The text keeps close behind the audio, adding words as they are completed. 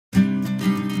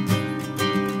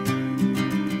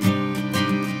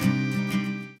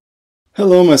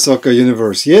Hello, my soccer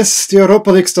universe. Yes, the Europa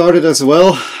League started as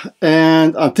well,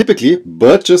 and untypically,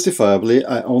 but justifiably,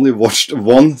 I only watched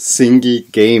one single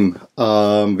game,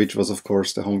 which was, of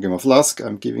course, the home game of Lask.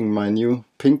 I'm giving my new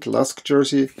pink Lask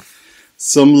jersey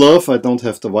some love. I don't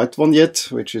have the white one yet,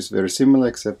 which is very similar,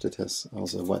 except it has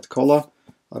also a white collar.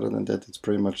 Other than that, it's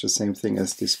pretty much the same thing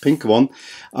as this pink one.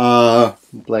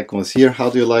 Black one's here. How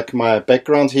do you like my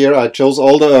background here? I chose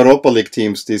all the Europa League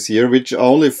teams this year, which are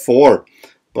only 4.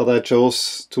 But I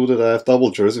chose 2 that I have double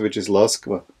jersey, which is Lask.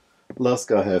 Well, Lask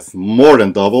I have more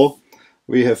than double.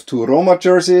 We have 2 Roma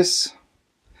jerseys.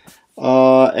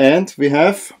 And we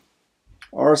have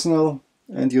Arsenal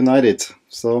and United.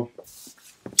 So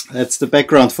that's the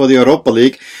background for the Europa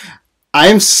League.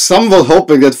 I'm somewhat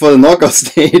hoping that for the knockout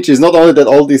stage, it's not only that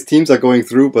all these teams are going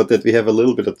through, but that we have a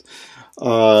little bit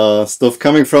of stuff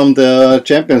coming from the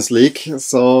Champions League,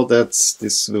 so that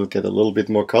this will get a little bit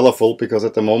more colorful, because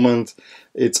at the moment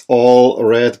it's all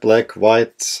red, black,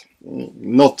 white,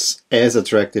 not as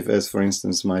attractive as, for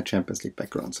instance, my Champions League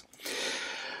backgrounds.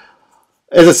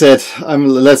 As I said,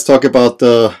 let's talk about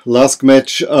the last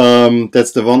match.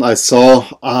 That's the one I saw.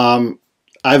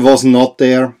 I was not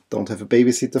there, don't have a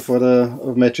babysitter for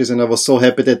the matches, and I was so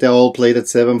happy that they all played at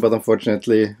 7, but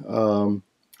unfortunately,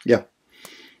 yeah,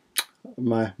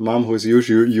 my mom, who is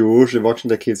usually watching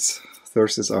the kids,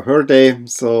 Thursdays are her day,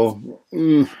 so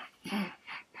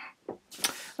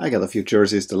I got a few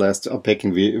jerseys. The last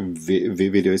unpacking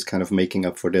video is kind of making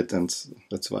up for that, and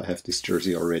that's why I have this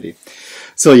jersey already.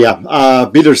 So yeah,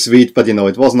 bittersweet, but you know,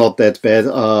 it was not that bad.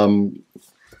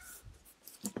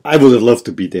 I would have loved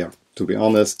to be there, to be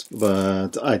honest,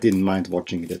 but I didn't mind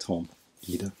watching it at home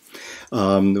either.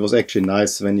 It was actually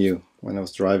nice when I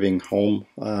was driving home,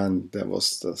 and there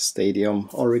was the stadium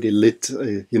already lit.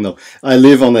 You know, I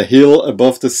live on a hill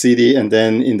above the city, and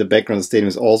then in the background the stadium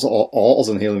is also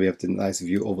on a hill, and we have the nice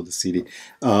view over the city.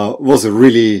 Was a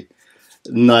really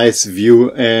nice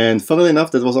view, and funnily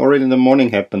enough, that was already in the morning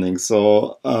happening.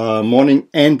 So morning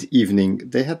and evening,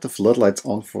 they had the floodlights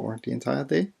on for the entire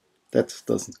day. That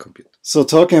doesn't compute. So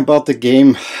talking about the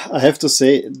game, I have to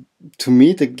say, to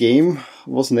me the game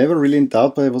was never really in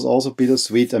doubt, but it was also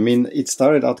bittersweet. I mean, it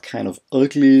started out kind of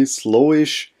ugly,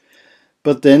 slowish,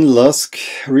 but then Lask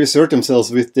reassert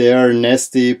themselves with their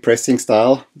nasty pressing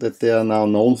style that they are now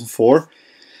known for.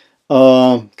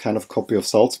 Kind of copy of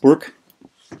Salzburg.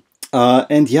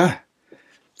 And yeah,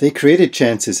 they created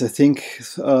chances. I think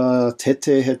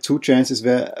Tete had 2 chances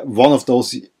where one of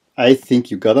those I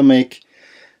think you gotta make.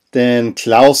 Then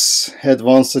Klaus had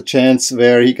once a chance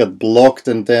where he got blocked,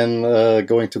 and then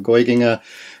going to Goiginger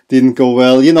didn't go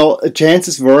well. You know,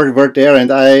 chances were there,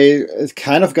 and I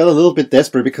kind of got a little bit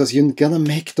desperate, because you gotta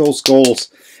make those goals.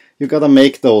 You gotta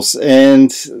make those.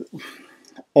 And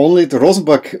only the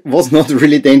Rosenborg was not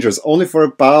really dangerous. Only for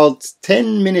about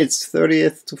 10 minutes,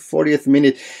 30th to 40th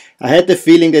minute, I had the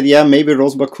feeling that, yeah, maybe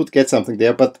Rosenborg could get something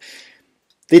there, but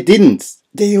they didn't.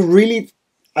 They really...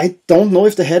 I don't know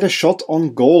if they had a shot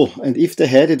on goal, and if they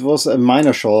had, it was a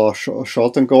minor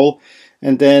shot on goal,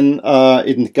 and then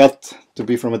it got to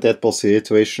be from a dead ball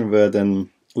situation where then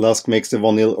Lask makes the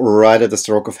 1-0 right at the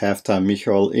stroke of halftime.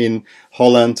 Michael in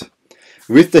Holland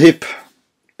with the hip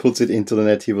puts it into the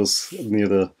net. He was near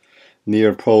the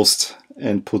near post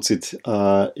and puts it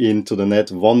into the net.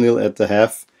 1-0 at the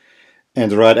half,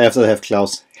 and right after the half,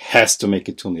 Klaus has to make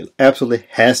it 2-0. Absolutely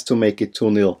has to make it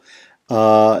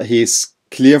 2-0. He's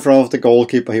clear in front of the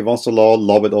goalkeeper. He wants to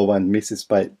lob it over and misses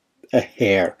by a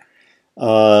hair.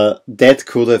 That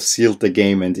could have sealed the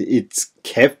game, and it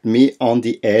kept me on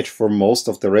the edge for most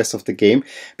of the rest of the game,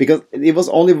 because it was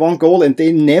only 1 goal and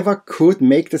they never could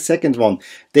make the second one.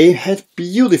 They had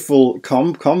beautiful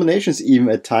combinations even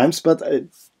at times, but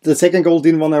the second goal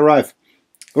didn't want to arrive.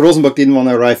 Rosenborg didn't want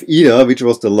to arrive either, which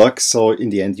was the luck. So in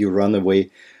the end you run away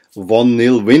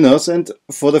 1-0 winners, and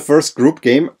for the first group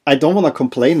game, I don't want to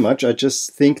complain much. I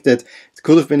just think that it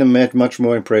could have been a much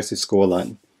more impressive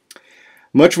scoreline.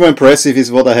 Much more impressive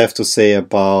is what I have to say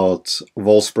about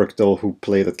Wolfsburg, though, who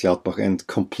played at Gladbach and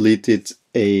completed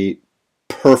a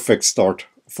perfect start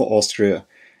for Austria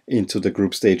into the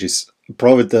group stages.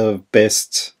 Probably the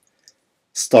best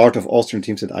start of Austrian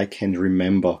teams that I can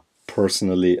remember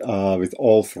personally, with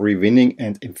all 3 winning,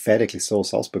 and emphatically so.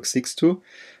 Salzburg 6-2.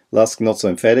 Lask not so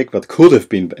emphatic, but could have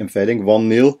been emphatic,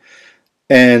 1-0.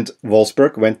 And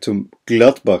Wolfsburg went to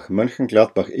Gladbach,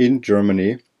 Mönchengladbach in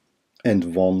Germany,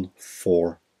 and won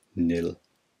 4-0.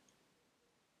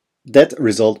 That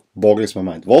result boggles my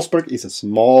mind. Wolfsburg is a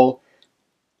small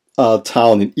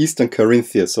town in eastern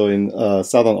Carinthia, so in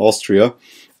southern Austria.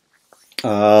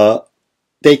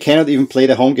 they cannot even play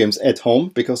their home games at home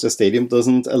because the stadium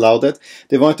doesn't allow that.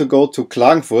 They want to go to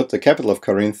Klagenfurt, the capital of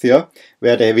Carinthia,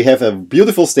 where we have a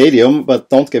beautiful stadium, but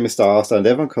don't get me started on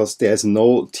that one because there's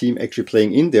no team actually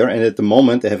playing in there, and at the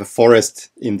moment they have a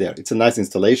forest in there. It's a nice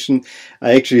installation.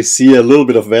 I actually see a little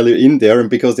bit of value in there, and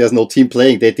because there's no team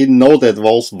playing, they didn't know that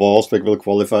Wolfsburg will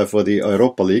qualify for the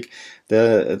Europa League.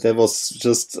 There was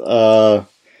just no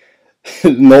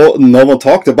one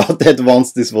talked about that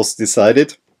once this was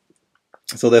decided.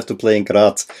 So they have to play in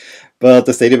Graz. But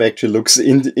the stadium actually looks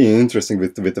interesting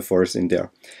with the forest in there.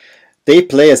 They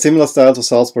play a similar style to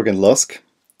Salzburg and Lusk,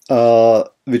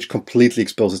 which completely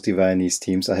exposes the Viennese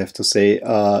teams, I have to say,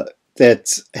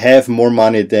 that have more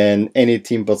money than any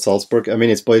team but Salzburg. I mean,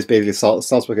 it's basically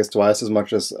Salzburg has twice as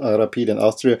much as Rapid and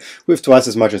Austria, with twice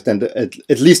as much as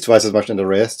at least twice as much than the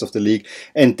rest of the league,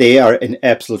 and they are in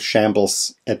absolute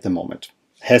shambles at the moment.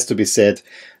 Has to be said.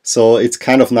 So it's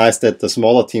kind of nice that the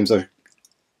smaller teams are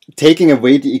taking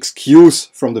away the excuse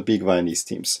from the big Viennese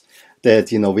teams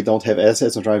that, we don't have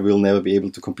assets and we'll never be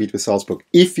able to compete with Salzburg.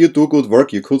 If you do good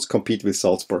work, you could compete with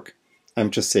Salzburg.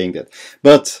 I'm just saying that.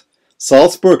 But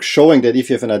Salzburg showing that if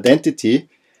you have an identity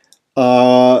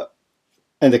and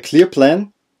a clear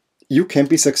plan, you can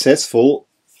be successful,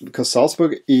 because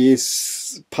Salzburg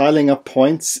is piling up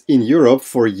points in Europe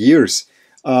for years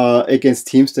against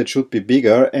teams that should be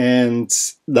bigger, and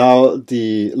now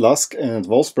the Lask and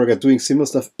Wolfsburg are doing similar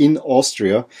stuff in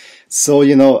Austria, so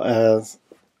a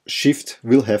shift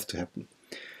will have to happen.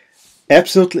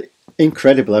 Absolutely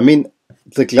incredible. I mean,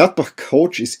 the Gladbach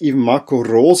coach is even Marco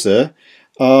Rose,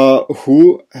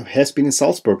 who has been in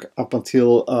Salzburg up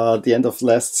until the end of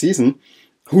last season,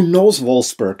 who knows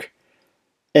Wolfsburg,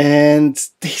 and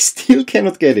they still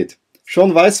cannot get it.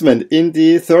 Sean Weissman in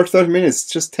the third minutes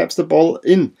just taps the ball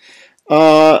in.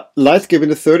 Leitgeb in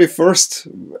the 31st,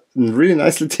 really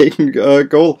nicely taken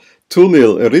goal,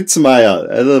 2-0. Ritzmeier,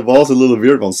 that was a little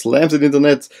weird one, slams it in the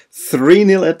net,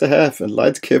 3-0 at the half, and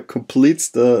Leitgeb completes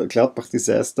the Gladbach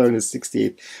disaster in the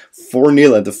 68th,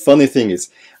 4-0. And the funny thing is,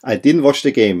 I didn't watch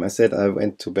the game. I said I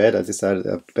went to bed. I decided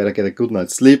I better get a good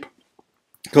night's sleep,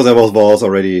 because I was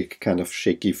already kind of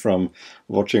shaky from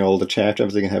watching all the chat,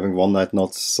 everything, and having one night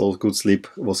not so good sleep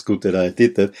was good that I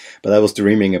did that. But I was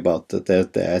dreaming about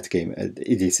that game.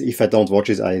 It is, if I don't watch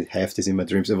it, I have this in my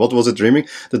dreams. And what was I dreaming?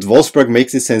 That Wolfsburg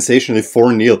makes it sensationally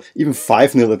 4-0, even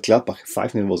 5-0 at Gladbach.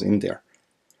 5-0 was in there.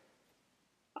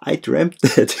 I dreamt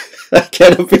that. I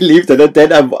cannot believe that. And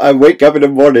then I wake up in the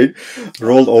morning,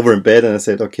 rolled over in bed, and I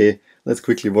said, okay, let's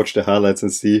quickly watch the highlights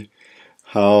and see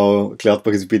how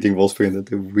Gladbach is beating Wolfsburg and that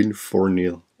they win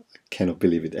 4-0. I cannot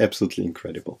believe it. Absolutely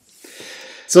incredible.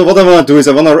 So what I want to do is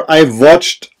I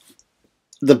watched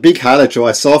the big highlight show.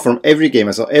 I saw from every game.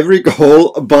 I saw every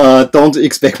goal, but don't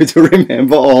expect me to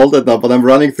remember all that now. But I'm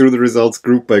running through the results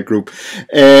group by group.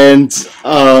 And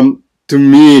to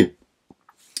me,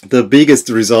 the biggest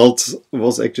result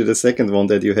was actually the second one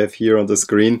that you have here on the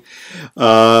screen,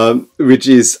 which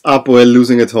is Apoel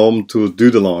losing at home to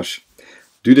Dudelange.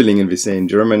 Dudelange, we say in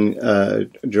German,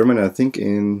 I think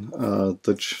in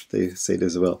Dutch they say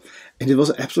this as well. And it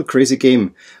was an absolute crazy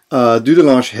game.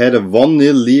 Dudelange had a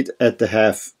 1-0 lead at the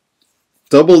half,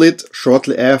 double it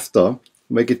shortly after,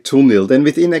 make it 2-0. Then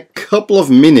within a couple of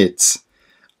minutes,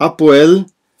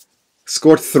 Apoel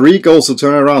scored 3 goals to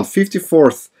turn around,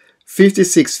 54th,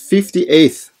 56th,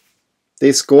 58th.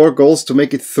 They score goals to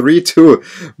make it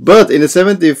 3-2. But in the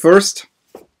 71st,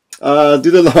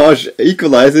 Dudelange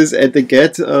equalizes and they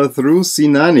get through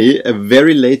Sinani a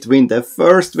very late win. Their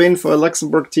first win for a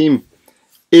Luxembourg team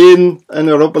in an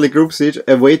Europa League group stage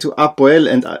away to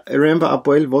Apoel. And I remember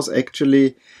Apoel was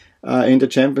actually in the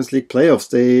Champions League playoffs.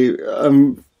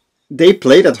 They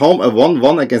played at home a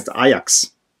 1-1 against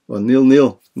Ajax. Or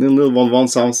 0-0. 0-0,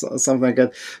 1-1, something like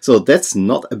that. So that's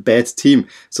not a bad team.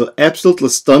 So absolutely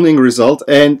stunning result.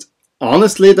 And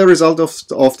honestly, the result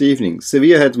of the evening.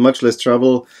 Sevilla had much less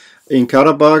trouble in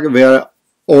Karabakh, where I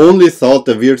only thought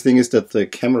the weird thing is that the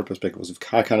camera perspective was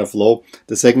kind of low.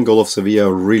 The second goal of Sevilla,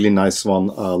 a really nice one,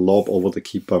 lob over the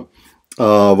keeper.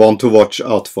 One to watch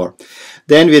out for.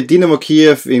 Then we had Dynamo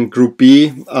Kiev in Group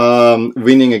B,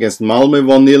 winning against Malmö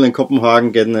 1-0, and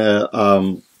Copenhagen getting a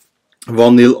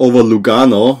 1-0 over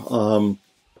Lugano.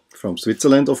 From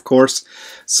Switzerland, of course.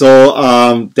 So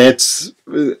that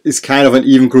is kind of an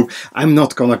even group. I'm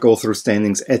not gonna go through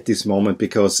standings at this moment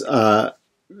because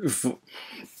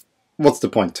what's the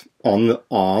point?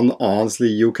 Honestly,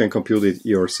 you can compute it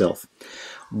yourself.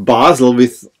 Basel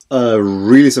with a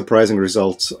really surprising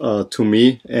result to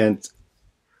me, and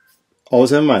always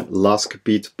have in mind, Lask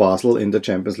beat Basel in the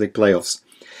Champions League playoffs.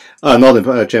 Not in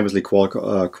Champions League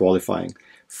qualifying.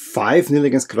 5-0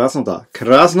 against Krasnodar.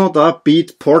 Krasnodar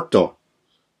beat Porto.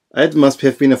 It must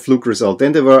have been a fluke result.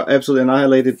 Then they were absolutely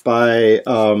annihilated by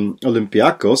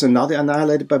Olympiacos, and now they're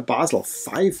annihilated by Basel.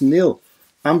 5-0.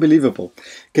 Unbelievable.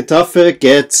 Getafe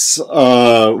gets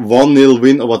a 1-0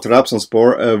 win over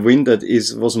Trabzonspor, a win that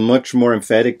was much more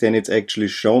emphatic than it's actually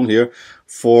shown here,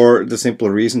 for the simple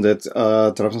reason that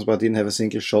Trabzonspor didn't have a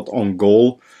single shot on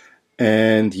goal.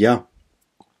 And yeah,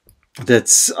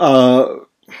 that's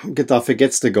Getafe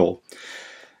gets the goal.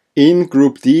 In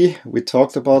Group D, we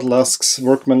talked about Lask's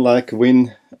workmanlike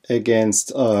win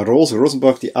against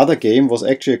Rosenborg. The other game was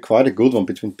actually quite a good one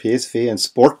between PSV and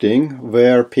Sporting,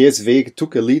 where PSV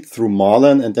took a lead through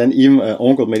Marlen, and then even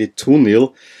own goal made it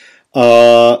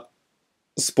 2-0.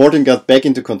 Sporting got back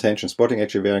into contention. Sporting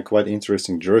actually wearing quite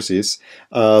interesting jerseys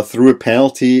through a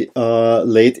penalty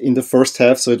late in the first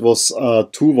half, so it was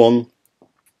 2-1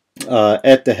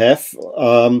 at the half.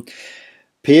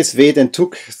 PSV then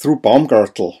took through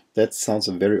Baumgartel. That sounds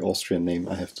a very Austrian name,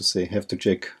 I have to say. Have to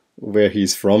check where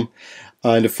he's from.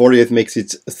 In the 40th makes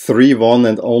it 3-1,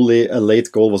 and only a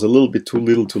late goal was a little bit too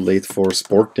little too late for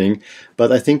Sporting.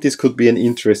 But I think this could be an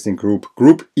interesting group.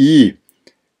 Group E.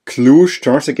 Cluj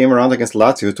turns the game around against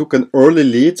Lazio. Took an early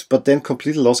lead, but then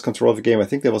completely lost control of the game. I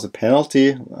think there was a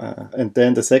penalty, and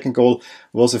then the second goal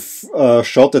was a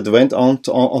shot that went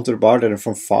onto the bar and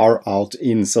from far out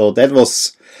in. So that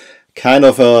was kind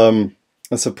of a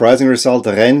surprising result.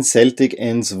 Rennes Celtic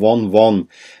ends 1-1.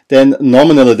 Then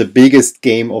nominally the biggest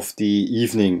game of the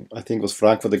evening, I think, was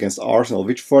Frankfurt against Arsenal,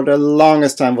 which for the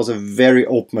longest time was a very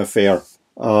open affair.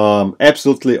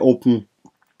 Absolutely open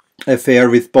affair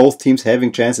with both teams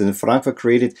having chances. And Frankfurt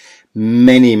created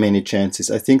many chances.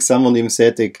 I think someone even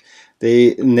said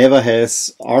they never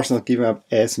has Arsenal given up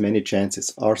as many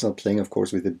chances. Arsenal playing, of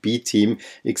course, with a B team,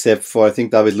 except for, I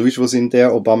think, David Luiz was in there,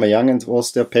 Aubameyang and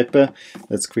was there, Pepe.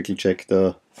 Let's quickly check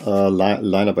the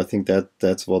lineup. I think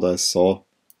that's what I saw.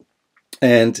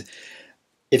 And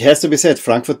it has to be said,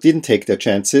 Frankfurt didn't take their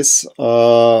chances.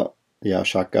 Xhaka.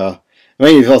 I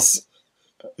mean, it was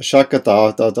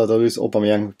Xhaka, Luiz,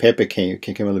 Aubameyang, Pepe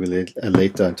came a little bit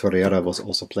later, and Torreira was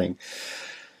also playing.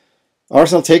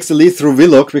 Arsenal takes the lead through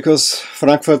Willock because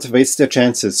Frankfurt wastes their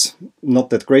chances. Not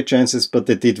that great chances, but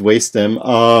they did waste them.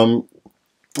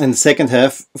 In the second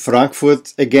half,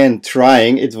 Frankfurt again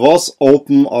trying. It was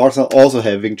open, Arsenal also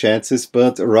having chances,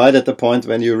 but right at the point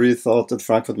when you really thought that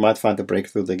Frankfurt might find a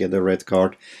breakthrough, they get a red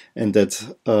card, and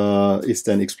that is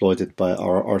then exploited by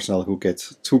our Arsenal, who get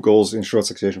 2 goals in short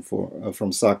succession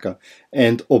from Saka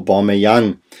and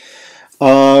Aubameyang.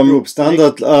 Group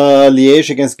Standard Liège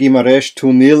against Guimarães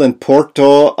 2-0, and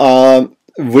Porto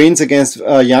wins against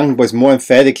Young Boys more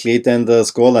emphatically than the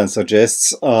scoreline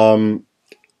suggests.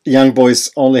 Young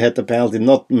Boys only had the penalty,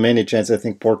 not many chances. I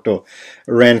think Porto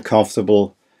ran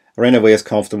away as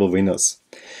comfortable winners.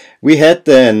 We had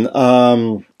then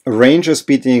Rangers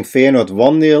beating Feyenoord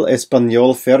 1-0,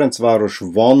 Espanyol Ferencváros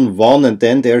 1-1, and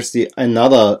then there's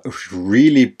another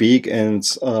really big and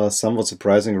somewhat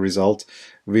surprising result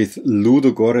with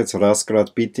Ludogorets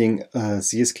Razgrad beating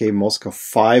CSKA Moscow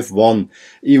 5-1.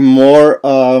 Even more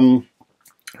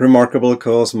remarkable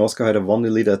because Moscow had a 1-0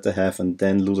 lead at the half, and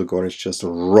then Ludogorets just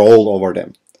rolled over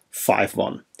them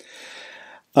 5-1.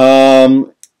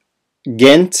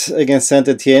 Ghent against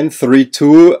Saint-Etienne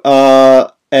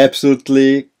 3-2.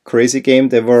 Absolutely crazy game.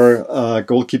 There were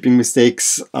goalkeeping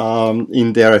mistakes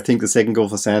in there. I think the second goal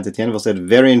for Saint-Etienne was a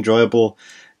very enjoyable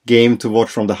game to watch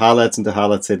from the highlights, and the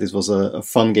highlights said this was a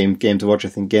fun game to watch. I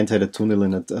think Ghent had a 2-0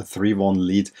 and a 3-1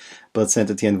 lead, but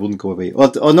Saint-Etienne wouldn't go away.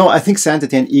 Oh no, I think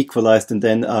Saint-Etienne equalized, and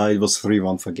then it was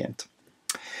 3-1 for Ghent.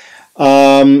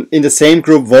 In the same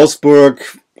group, Wolfsburg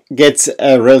gets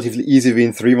a relatively easy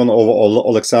win, 3-1 over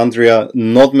Alexandria.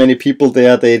 Not many people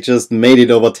there. They just made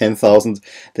it over 10,000.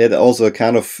 They had also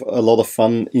a lot of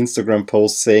fun Instagram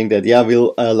posts saying that, yeah, we're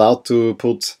allowed to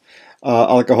put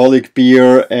alcoholic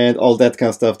beer and all that kind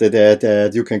of stuff,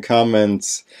 that you can come and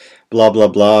blah blah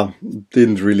blah.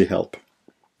 Didn't really help.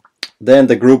 Then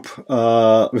the group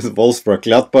with Wolfsburg,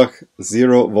 Gladbach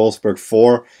 0, Wolfsburg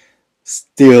 4.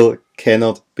 Still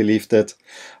cannot believe that.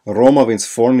 Roma wins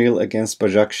 4-0 against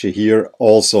Başakşehir.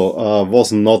 Also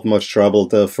was not much trouble.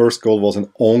 The first goal was an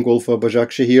own goal for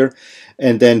Başakşehir,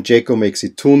 and then Dzeko makes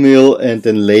it 2-0, and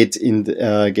then late in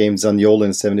the game, Zaniolo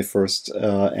in the 71st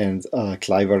and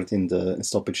Kluivert in the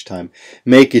stoppage time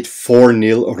make it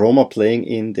 4-0. Roma playing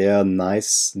in their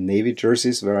nice navy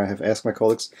jerseys, where I have asked my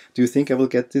colleagues, do you think I will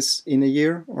get this in a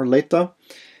year or later?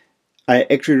 I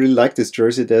actually really like this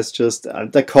jersey. There's just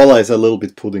the color is a little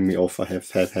bit putting me off, I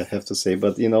have to say.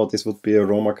 But you know, this would be a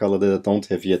Roma color that I don't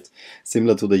have yet,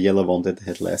 similar to the yellow one that I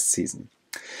had last season.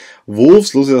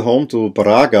 Wolves losing at home to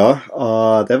Braga.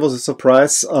 That was a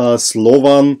surprise.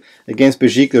 Slovan against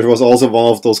Besiktas was also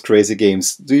one of those crazy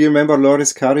games. Do you remember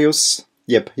Loris Karius?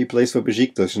 Yep, he plays for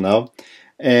Besiktas now.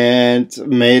 And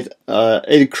made an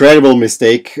incredible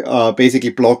mistake,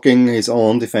 basically blocking his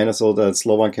own defender so that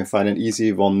Slovan can find an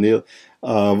easy 1-0.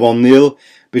 1-0.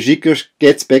 Besiktas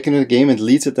gets back into the game and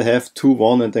leads at the half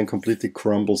 2-1 and then completely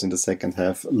crumbles in the second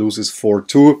half, loses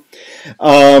 4-2.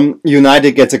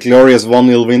 United gets a glorious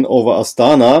 1-0 win over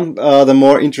Astana. The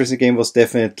more interesting game was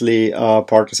definitely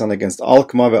Partizan against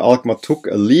Alkmaar, where Alkmaar took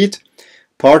a lead.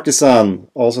 Partizan,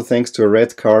 also thanks to a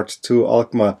red card to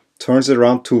Alkmaar, turns it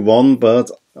around 2-1,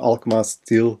 but Alkmaar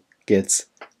still gets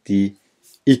the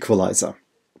equalizer.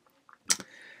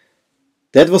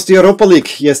 That was the Europa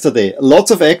League yesterday.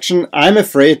 Lots of action. I'm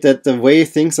afraid that the way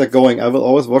things are going, I will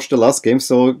always watch the last game.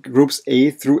 So groups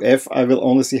A through F, I will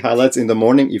only see highlights in the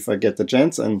morning if I get the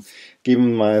chance. And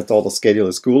given my daughter's schedule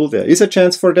at school, there is a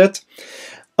chance for that.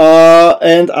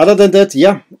 And other than that,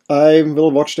 yeah, I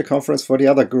will watch the conference for the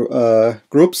other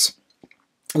groups.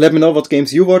 Let me know what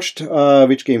games you watched,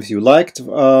 which games you liked.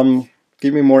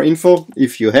 Give me more info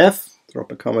if you have. Drop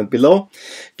a comment below.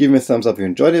 Give me a thumbs up if you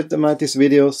enjoyed this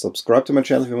video. Subscribe to my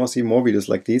channel if you want to see more videos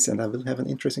like this. And I will have an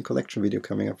interesting collection video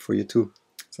coming up for you too.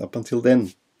 So up until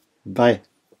then, bye.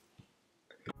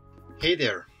 Hey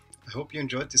there. I hope you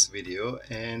enjoyed this video.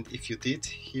 And if you did,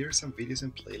 here are some videos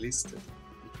and playlists that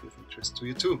will be of interest to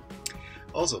you too.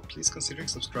 Also, please consider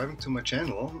subscribing to my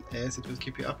channel as it will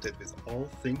keep you updated with all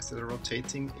things that are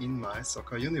rotating in my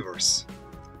soccer universe.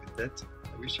 With that,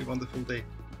 I wish you a wonderful day.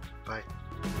 Bye.